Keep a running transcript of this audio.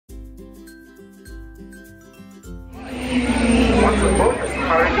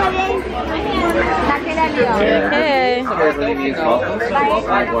Okay.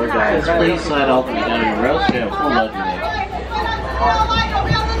 Guys, please slide all the way down in the row so you have full load today.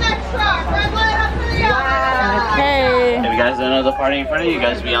 Okay. If you guys don't know the party in front of you, you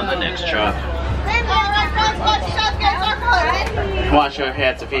guys be on the next truck. Watch your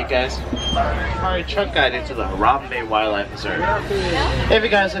hands and feet, guys. Alright, truck guide into the Harambe Wildlife Reserve. If you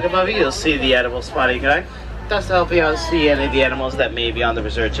guys look above you, you'll see the edible spotting guide. That's to help you out see any of the animals that may be on the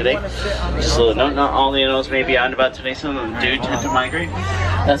reserve today. So not all the animals may be on about today, some of them do tend to migrate.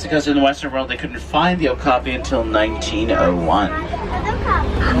 That's because in the Western world they couldn't find the okapi until 1901.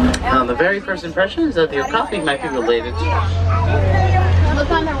 Now the very first impression is that the okapi might be related to... Look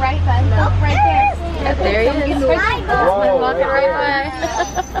on the right side. Look right there. Yep, there he is. Walking right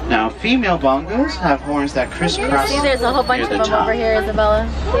by. Now female bongos have horns that crisscross. See, there's a whole bunch of them over here, Isabella.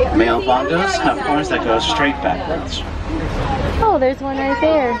 Male bongos have horns that go straight backwards. Oh, there's one right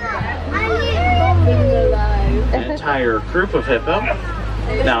there. An entire group of hippo.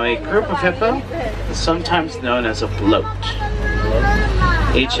 Now a group of hippo is sometimes known as a bloat.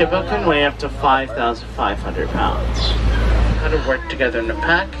 Each hippo can weigh up to 5,500 pounds. How to work together in a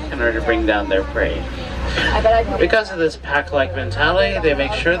pack in order to bring down their prey. Because of this pack-like mentality, they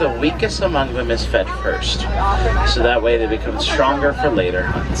make sure the weakest among them is fed first. So that way they become stronger for later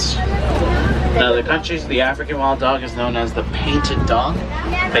hunts. Now the countries, the African wild dog is known as the painted dog,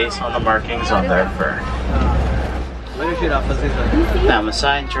 based on the markings on their fur. Now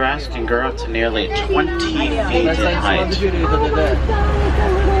Maasai and giraffes can grow up to nearly 20 feet in height.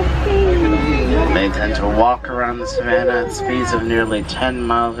 They tend to walk around the savannah at speeds of nearly 10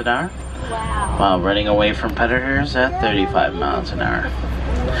 miles an hour, while running away from predators at 35 miles an hour.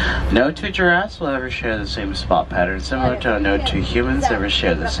 No two giraffes will ever share the same spot pattern, similar to no two humans ever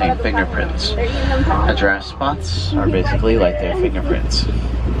share the same fingerprints. A giraffe's spots are basically like their fingerprints.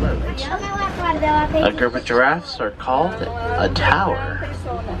 A group of giraffes are called a tower.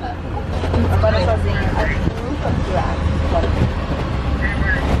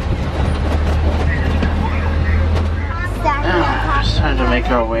 Now, just trying to make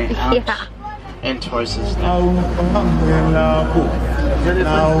our way out and towards this. Oh,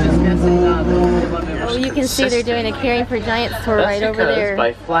 you can see they're doing a Caring for Giants tour right over there.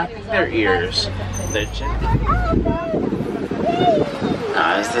 By flapping their ears,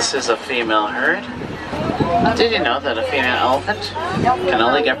 as this is a female herd, did you know that a female elephant can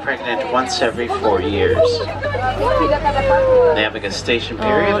only get pregnant once every 4 years? They have a gestation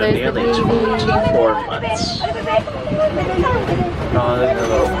period of nearly 24 months.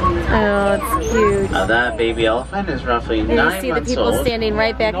 Oh, it's cute. Now that baby elephant is roughly 9 months old. You see the people standing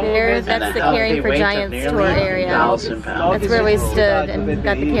right back there? That's the Caring for Giants tour area. That's where we stood and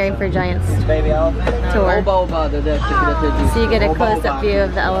got the Caring for Giants tour. So you get a close-up view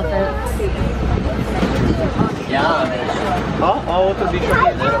of the elephants.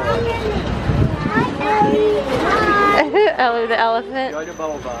 Ellie the elephant.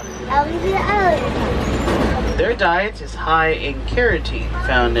 Their diet is high in keratin,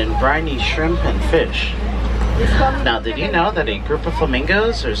 found in briny shrimp and fish. Now, did you know that a group of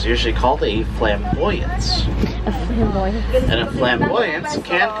flamingos is usually called a flamboyance? And a flamboyance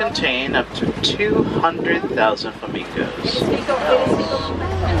can contain up to 200,000 flamingos.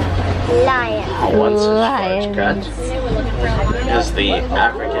 Lion. Once large cut is the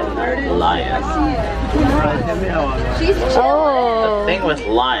African lion. Oh. The thing with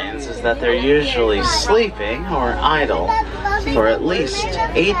lions is that they're usually sleeping or idle for at least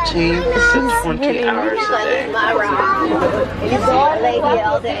 18 to 20 hours a day.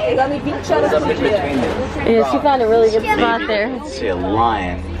 Yeah, she found a really good spot there. You can see a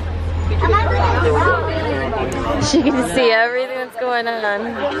lion. She can see everything that's going on.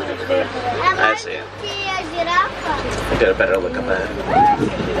 I see it. Get a better look at that.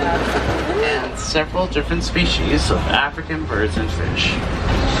 And several different species of African birds and fish.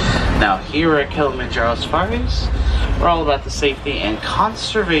 Now here at Kilimanjaro Safaris, we're all about the safety and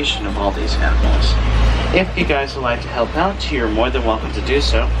conservation of all these animals. If you guys would like to help out, you're more than welcome to do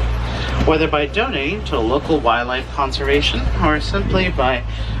so. Whether by donating to a local wildlife conservation or simply by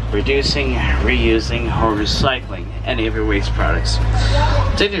reducing, reusing, or recycling any of your waste products.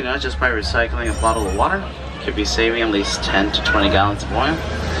 Did you know just by recycling a bottle of water, you could be saving at least 10 to 20 gallons of oil?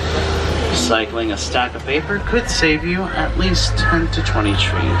 Recycling a stack of paper could save you at least 10 to 20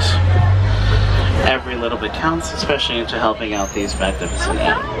 trees. Every little bit counts, especially into helping out these magnificent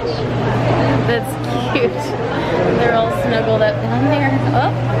animals. That's cute. They're all snuggled up down there.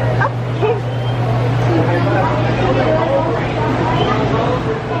 Oh.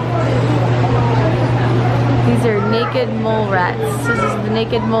 These These are naked mole rats. This is the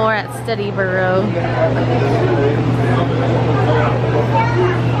naked mole rat study burrow.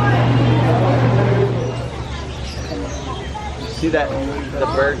 See that? The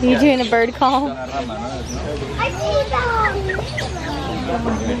bird. Are you doing a bird call? I see them.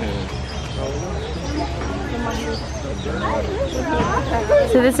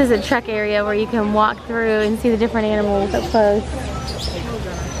 So this is a trek area where you can walk through and see the different animals up close.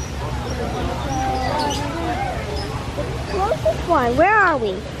 Where are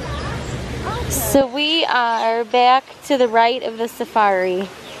we? So we are back to the right of the safari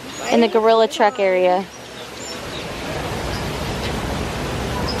in the gorilla trek area.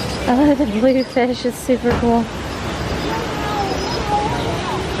 Oh, the blue fish is super cool.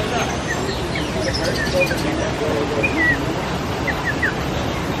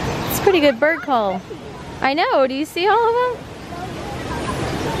 It's a pretty good bird call. I know, do you see all of them?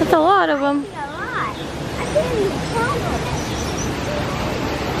 That's a lot of them.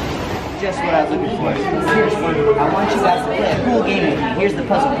 Just what I was looking for. Here's one. I want you guys to play a cool game with me. Here's the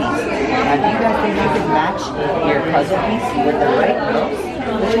puzzle piece. Now, do you guys think you can match your puzzle piece with the right ropes?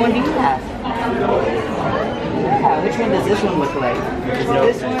 Which one do you have? Yeah, which one does this one look like? Is it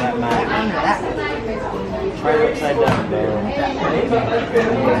this one? That one? That one? Try it upside down.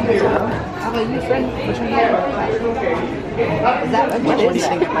 How about you, friend? Which one do you have? Is that which one do you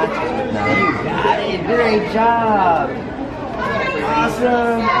think it matches? No. You got it. Great job.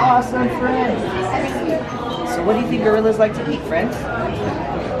 Awesome, awesome, friends. So what do you think gorillas like to eat, friends?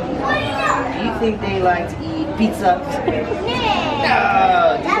 Do you think they like to eat pizza?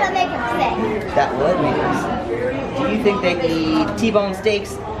 No. That'll make them sick. That would make them sick. Do you think they eat T-bone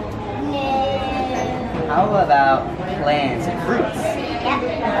steaks? No. How about plants and fruits?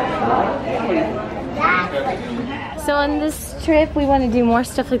 So on this trip, we want to do more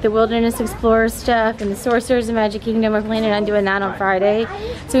stuff like the Wilderness Explorer stuff and the Sorcerers of Magic Kingdom. We're planning on doing that on Friday.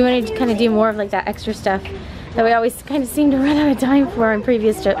 So we wanted to kind of do more of like that extra stuff that we always kind of seem to run out of time for on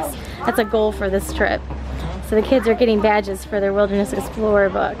previous trips. That's a goal for this trip. So the kids are getting badges for their Wilderness Explorer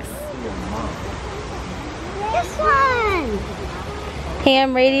books. This one.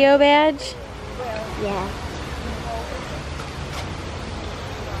 Ham radio badge? Yeah.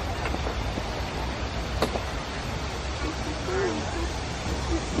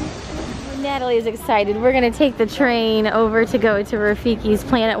 Natalie is excited. We're going to take the train over to go to Rafiki's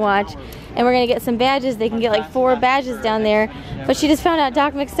Planet Watch, and we're going to get some badges. They can get like 4 badges down there, but she just found out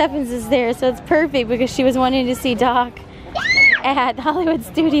Doc McStuffins is there, so it's perfect because she was wanting to see Doc at Hollywood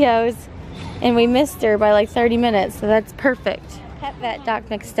Studios, and we missed her by like 30 minutes, so that's perfect. Pet vet Doc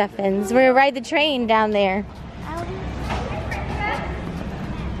McStuffins. We're going to ride the train down there.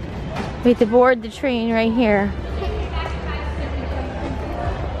 We have to board the train right here.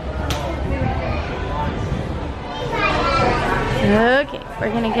 Okay,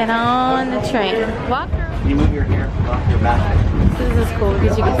 we're gonna get on the train. Walk around. You move your hair off your back. This is cool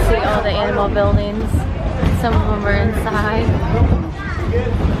because you can see all the animal buildings. Some of them are inside.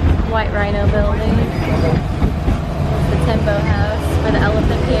 White Rhino building. The Tembo House for the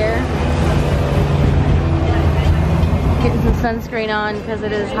elephant here. Getting some sunscreen on because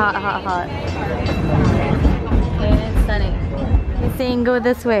it is hot, hot, hot. And it's sunny. He's saying go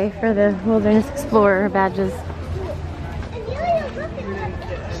this way for the Wilderness Explorer badges.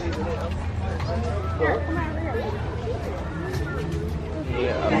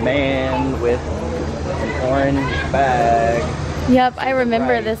 A man with an orange bag. Yep, I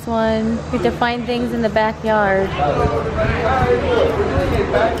remember this one. We have to find things in the backyard.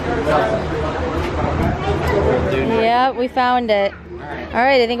 Yep, we found it.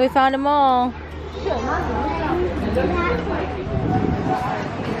 Alright, I think we found them all.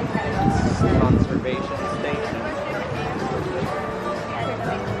 Conservation station.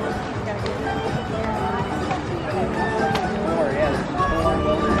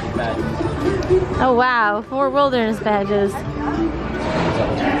 Oh wow, 4 wilderness badges.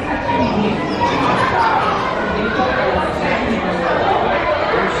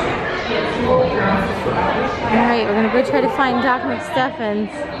 Alright, we're gonna go try to find Doc McStuffins.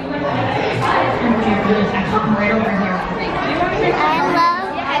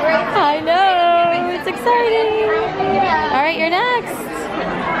 I know, it's exciting. Alright, you're next.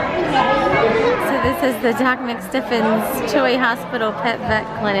 So this is the Doc McStuffins Toy Hospital Pet Vet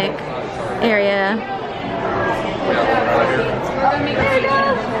Clinic area.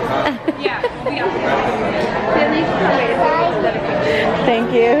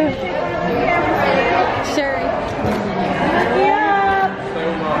 Thank you. Sure.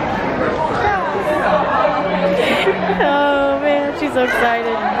 Oh man, she's so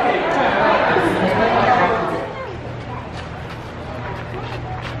excited.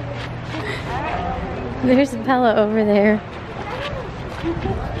 There's Bella over there.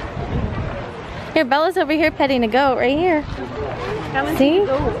 Here, Bella's over here petting a goat right here. See? And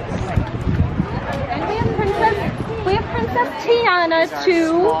we have Princess Tiana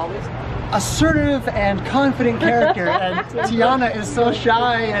too. Assertive and confident character, and Tiana is so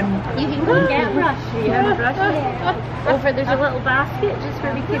shy and... You can go get brushy. Over there's a little basket just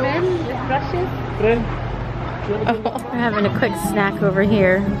where we came in with brushes. We're having a quick snack over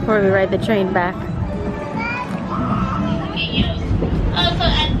here before we ride the train back. Also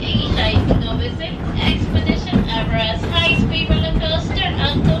at Asia, you can go visit Expedition Everest high-speed roller coaster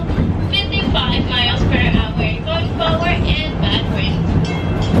up to 55 miles per hour, going forward and backwards.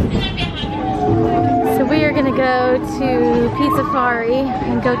 So we are gonna go to Pizza Safari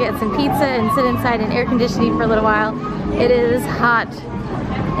and go get some pizza and sit inside in air conditioning for a little while. It is hot,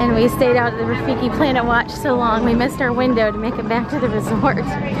 and we stayed out at the Rafiki Planet Watch so long we missed our window to make it back to the resort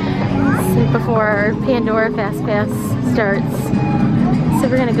before our Pandora Fast Pass starts. So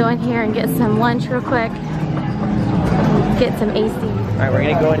we're gonna go in here and get some lunch real quick, get some AC. Alright, we're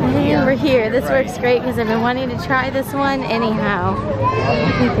gonna go in here. And we're here. This works great because I've been wanting to try this one anyhow.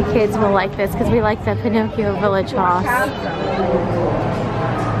 I think the kids will like this because we like the Pinocchio Village House.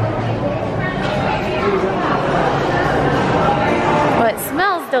 Well, it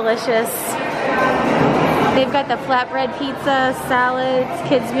smells delicious. They've got the flatbread pizza, salads,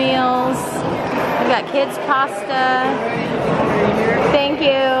 kids meals. We've got kids pasta. Thank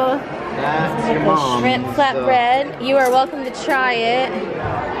you. That's your mom. Shrimp flatbread. You are welcome to try it.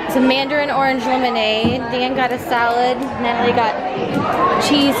 It's a mandarin orange lemonade. Dan got a salad. Natalie got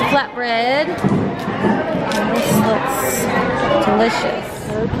cheese flatbread. This looks delicious.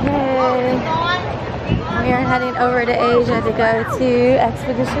 Okay. We are heading over to Asia to go to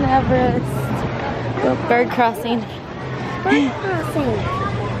Expedition Everest. Go bird crossing. Bird crossing.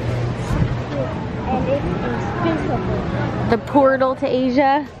 And it is beautiful. The portal to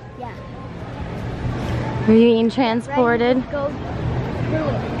Asia. Yeah. Are you being transported? Ready to go through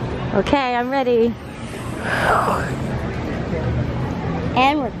it. Okay, I'm ready.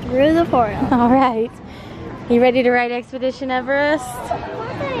 And we're through the portal. All right. You ready to ride Expedition Everest?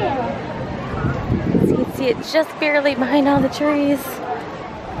 As you can see, it's just barely behind all the trees.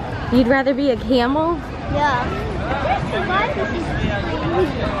 You'd rather be a camel? Yeah.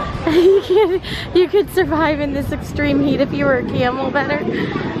 You could survive in this extreme heat if you were a camel better.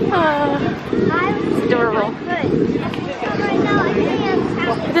 It's adorable.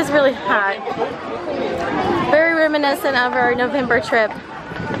 It is really hot. Very reminiscent of our November trip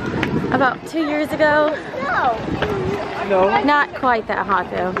about 2 years ago. Not quite that hot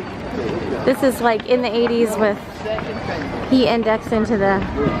though. This is like in the 80s with heat index into the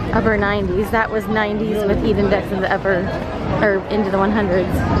upper 90s. That was 90s with heat index in the upper, or into the 100s.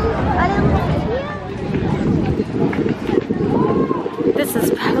 This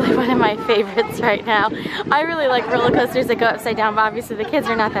is probably one of my favorites right now. I really like roller coasters that go upside down, but obviously the kids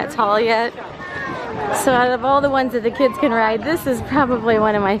are not that tall yet. So out of all the ones that the kids can ride, this is probably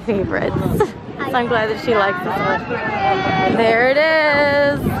one of my favorites. So I'm glad that she likes this one. There it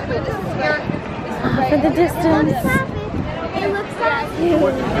is. Off in the distance. It looks like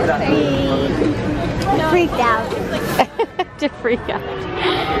freaked out. To freak out.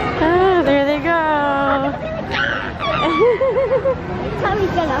 Oh, there they go.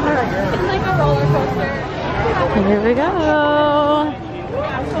 Tommy's gonna hurt. It's like a roller coaster. Here we go.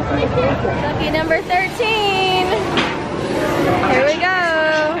 Lucky number 13. Here we go.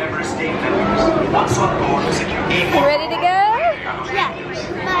 You ready to go? Yeah.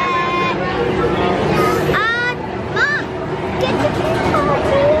 Mom, get the camera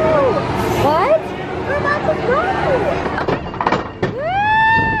too. What? We're about to go.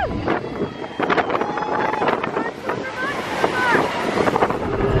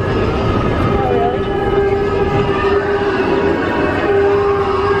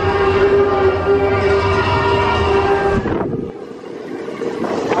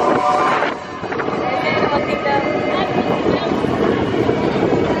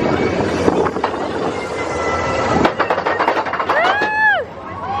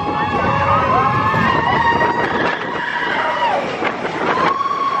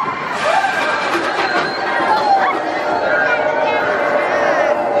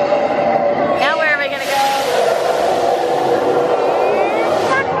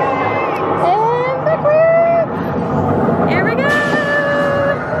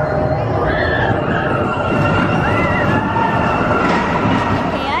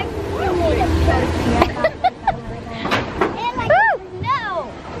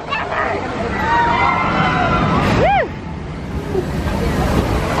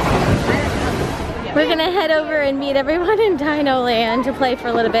 gonna head over and meet everyone in Dino Land to play for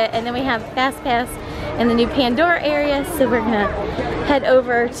a little bit, and then we have Fast Pass in the new Pandora area, so we're gonna head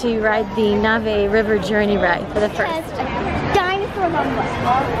over to ride the Nave River Journey ride for the first. Dinosaur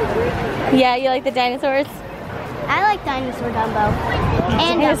Dumbo. Yeah, you like the dinosaurs? I like Dinosaur Dumbo.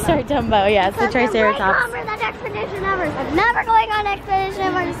 And Dinosaur Dumbo, yeah, it's the Triceratops. That's Expedition Everest. I'm never going on Expedition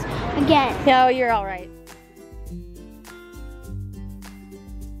Everest again. No, you're all right.